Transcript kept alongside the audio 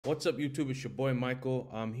What's up, YouTube? It's your boy Michael.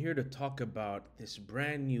 I'm here to talk about this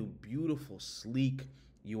brand new, beautiful, sleek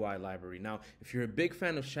UI library. Now, if you're a big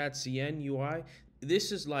fan of Shadcn UI,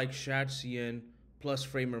 this is like Shadcn plus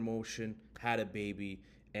Framer Motion had a baby,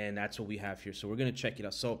 and that's what we have here. So we're gonna check it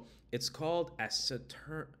out. So it's called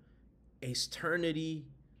Aceternity.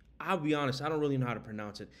 I'll be honest, I don't really know how to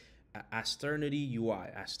pronounce it. Aceternity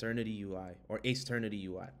UI, or Aceternity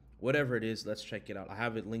UI, whatever it is. Let's check it out. I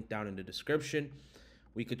have it linked down in the description.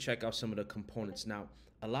 We could check out some of the components. Now,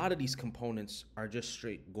 a lot of these components are just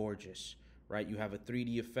straight gorgeous, right? You have a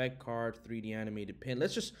 3D effect card, 3D animated pin.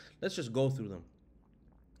 Let's just go through them.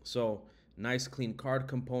 So, nice clean card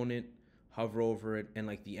component, hover over it, and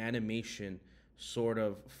like the animation sort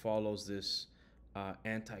of follows this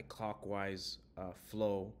anti-clockwise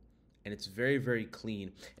flow, and it's very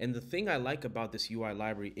clean. And the thing I like about this UI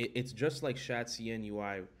library, it's just like Shadcn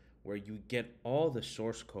UI, where you get all the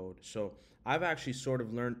source code. So I've actually sort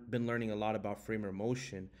of been learning a lot about Framer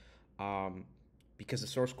Motion, because the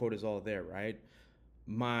source code is all there, right?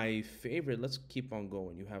 My favorite, let's keep on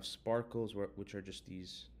going. You have sparkles, which are just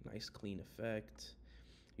these nice clean effect.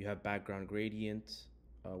 You have background gradient,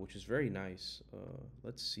 which is very nice.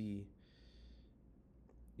 Let's see.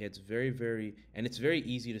 Yeah, it's and it's very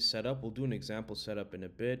easy to set up. We'll do an example setup in a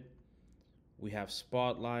bit. We have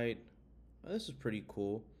spotlight. This is pretty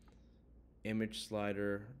cool. Image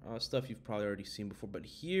slider, stuff you've probably already seen before, but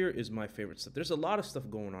here is my favorite stuff. There's a lot of stuff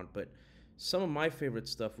going on, but some of my favorite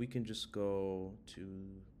stuff, we can just go to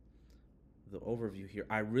the overview here.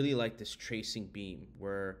 I really like this tracing beam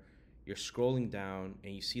where you're scrolling down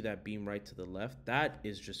and you see that beam right to the left. That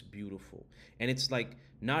is just beautiful. And it's like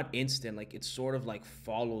not instant, like it sort of like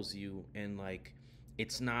follows you, and like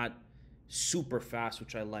it's not super fast,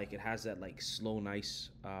 which I like. It has that like slow, nice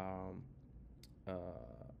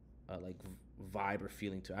like vibe or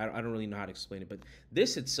feeling to it. I don't really know how to explain it, but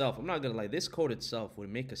this itself, I'm not gonna lie, this code itself would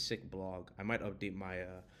make a sick blog. I might update my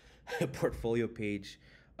portfolio page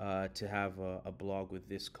to have a blog with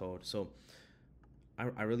this code. So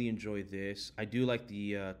I really enjoy this. I do like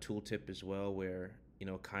the tooltip as well, where, you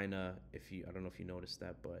know, kind of, if you, I don't know if you noticed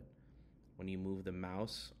that, but when you move the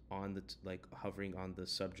mouse on the like hovering on the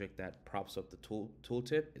subject that props up the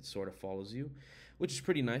tooltip, it sort of follows you, which is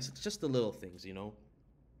pretty nice. It's just the little things, you know.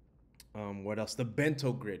 What else? The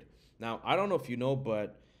bento grid. Now, I don't know if you know,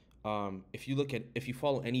 but if you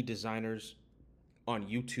follow any designers on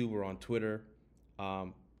YouTube or on Twitter,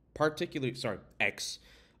 particularly, sorry, X,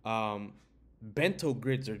 bento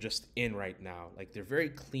grids are just in right now. Like, they're very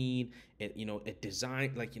clean. It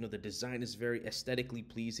design, like, the design is very aesthetically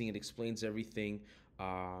pleasing. It explains everything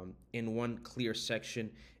in one clear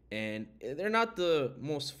section. And they're not the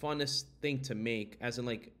most funnest thing to make, as in,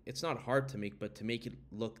 like, it's not hard to make, but to make it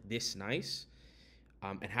look this nice,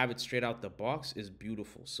 and have it straight out the box is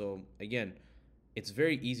beautiful. So again, it's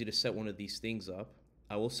very easy to set one of these things up.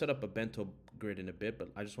 I will set up a bento grid in a bit, but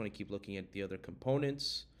I just want to keep looking at the other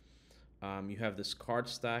components. You have this card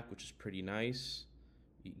stack, which is pretty nice.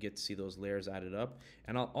 You get to see those layers added up.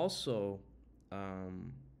 And I'll also,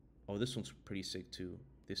 oh, this one's pretty sick too,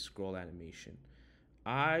 this scroll animation.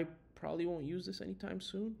 I probably won't use this anytime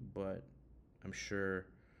soon, but I'm sure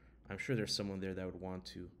there's someone there that would want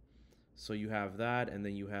to. So you have that, and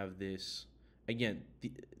then you have this. Again,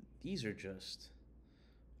 these are just,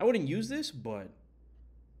 I wouldn't use this, but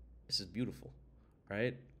this is beautiful,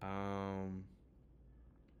 right? And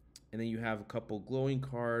then you have a couple glowing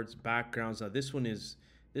cards, backgrounds. Now this one is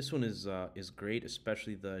great,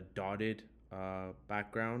 especially the dotted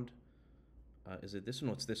background. Is it this one?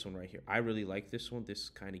 No, it's this one right here. I really like this one. This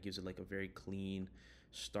kind of gives it like a very clean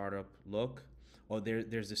startup look. Oh,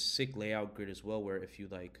 there's this sick layout grid as well, where if you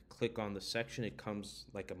like click on the section, it comes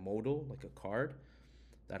like a modal, like a card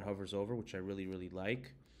that hovers over, which I really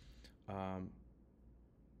like.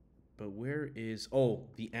 But where is, oh,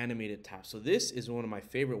 the animated tab. So this is one of my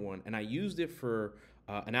favorite one, and I used it for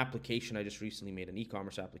an application I just recently made, an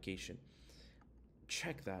e-commerce application.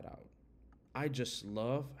 Check that out. I just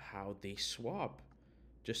love how they swap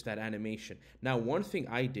just that animation. Now, one thing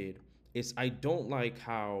I did is I don't like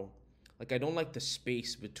how, like, I don't like the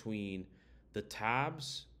space between the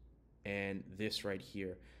tabs and this right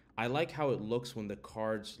here. I like how it looks when the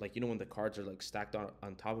cards, like, when the cards are like stacked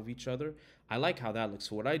on top of each other. I like how that looks.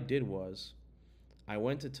 So what I did was I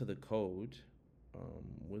went into the code.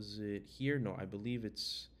 Was it here? No, I believe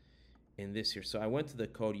it's in this here. So I went to the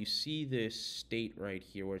code. You see this state right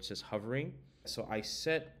here where it says hovering. So I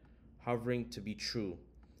set hovering to be true.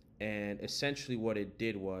 And essentially what it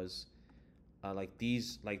did was, like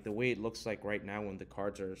the way it looks like right now when the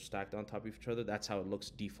cards are stacked on top of each other, that's how it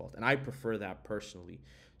looks default. And I prefer that personally.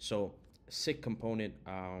 So sick component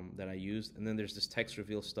that I used. And then there's this text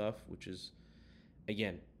reveal stuff, which is,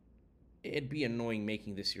 again, it'd be annoying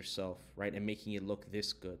making this yourself, right? And making it look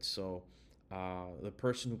this good. So the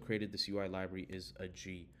person who created this UI library is a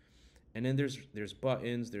G. And then there's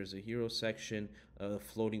buttons, there's a hero section, a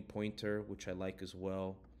floating pointer, which I like as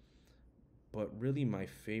well. But really my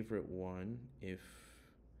favorite one, if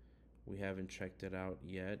we haven't checked it out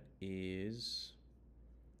yet, is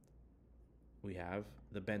we have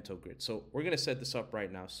the bento grid. So we're gonna set this up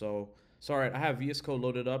right now. So all right, I have VS Code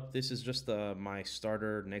loaded up. This is just my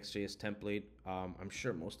starter Next.js template. I'm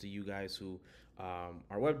sure most of you guys who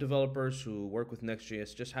are web developers who work with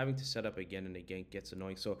Next.js, just having to set up again and again gets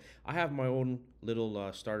annoying. So I have my own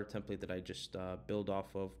little starter template that I just build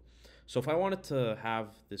off of. So if I wanted to have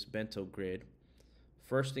this bento grid,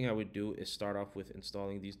 first thing I would do is start off with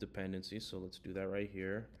installing these dependencies. So let's do that right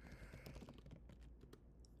here.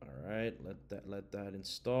 All right, let that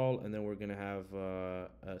install, and then we're gonna have a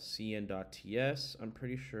cn.ts. I'm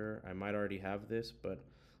pretty sure I might already have this, but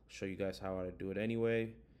I'll show you guys how I do it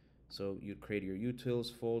anyway. So you create your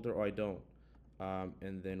utils folder, or I don't,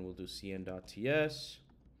 and then we'll do cn.ts,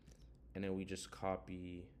 and then we just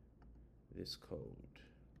copy this code.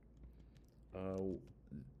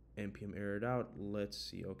 npm errored out. Let's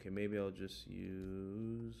see. Okay, maybe I'll just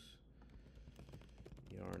use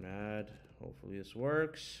yarn add. Hopefully this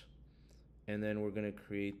works. And then we're gonna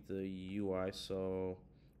create the UI. So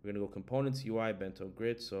we're gonna go components, UI, bento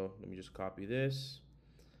grid. So let me just copy this.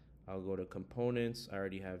 I'll go to components. I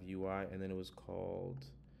already have UI, and then it was called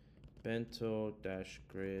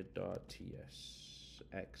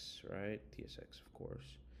bento-grid.tsx, right? TSX, of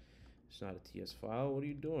course. It's not a TS file. What are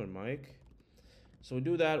you doing, Mike? So we'll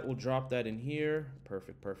do that. We'll drop that in here.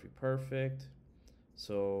 Perfect, perfect, perfect.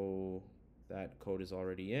 So that code is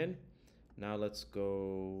already in. Now let's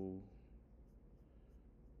go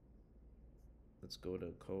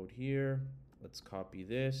to code here. Let's copy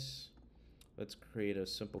this. Let's create a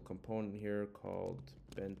simple component here called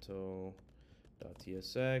bento.tsx.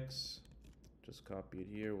 Just copy it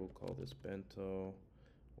here. We'll call this bento.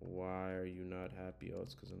 Why are you not happy? Oh,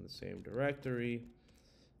 it's because in the same directory.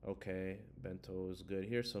 Okay, bento is good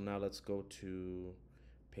here. So now let's go to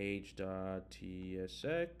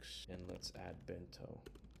page.tsx and let's add bento.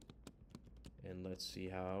 And let's see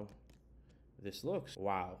how this looks.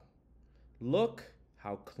 Wow. Look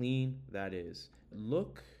how clean that is.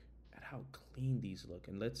 Look at how clean these look.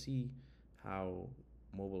 And let's see how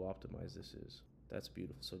mobile optimized this is. That's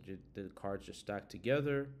beautiful. So the cards just stack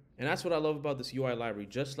together. And that's what I love about this UI library.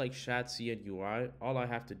 Just like Shadcn UI, all I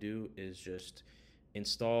have to do is just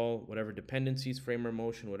install whatever dependencies, framework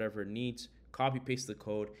motion, whatever it needs, copy paste the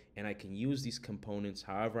code, and I can use these components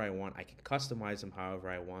however I want. I can customize them however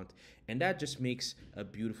I want, and that just makes a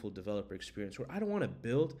beautiful developer experience where I don't want to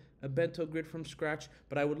build a bento grid from scratch,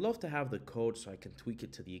 but I would love to have the code so I can tweak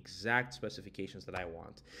it to the exact specifications that I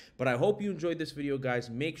want. But I hope you enjoyed this video,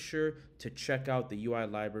 guys. Make sure to check out the UI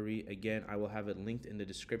library. Again, I will have it linked in the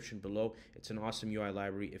description below. It's an awesome UI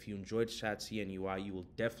library. If you enjoyed Shadcn UI, you will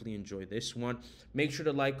definitely enjoy this one. Make sure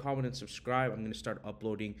to like, comment, and subscribe. I'm going to start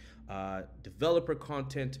uploading developer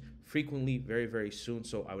content frequently very, very soon,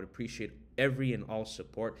 so I would appreciate every and all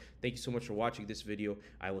support. Thank you so much for watching this video.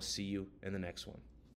 I will see you in the next one.